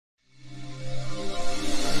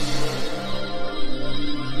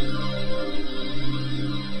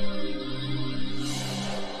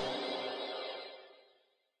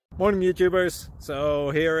Morning YouTubers.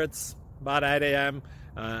 So here it's about 8 a.m.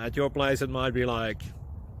 At your place it might be like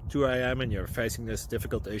 2 a.m. and you're facing this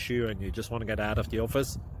difficult issue and you just want to get out of the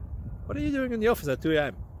office. What are you doing in the office at 2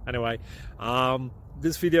 a.m.? Anyway,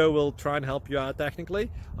 this video will try and help you out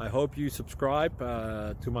technically. I hope you subscribe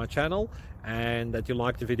to my channel and that you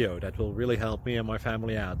like the video. That will really help me and my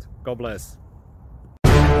family out. God bless.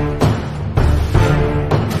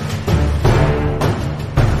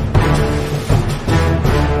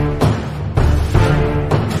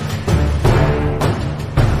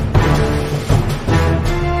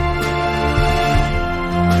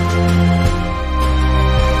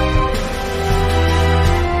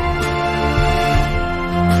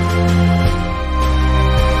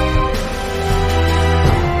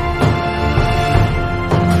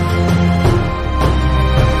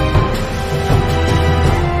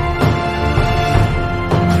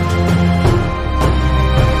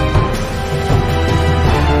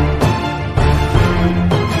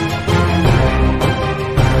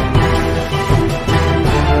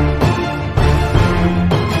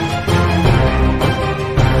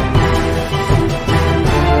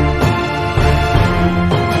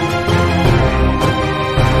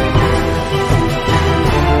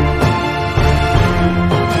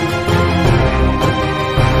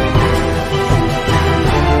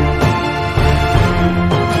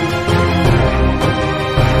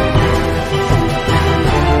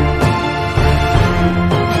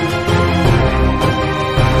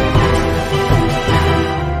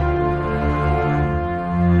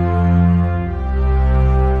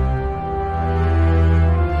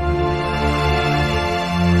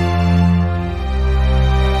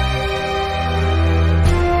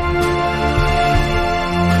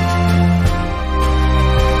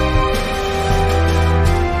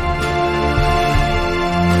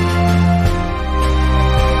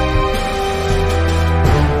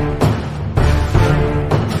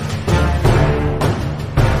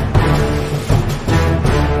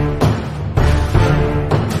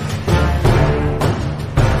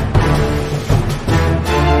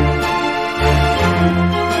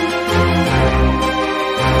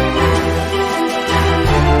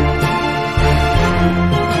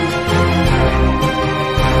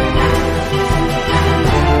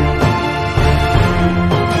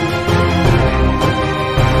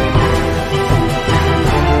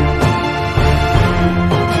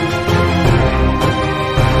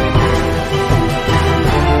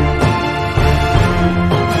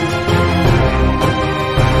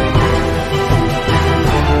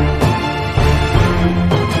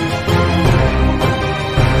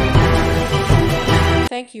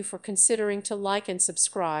 Thank you for considering to like and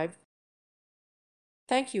subscribe.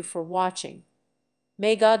 Thank you for watching.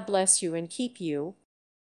 May God bless you and keep you.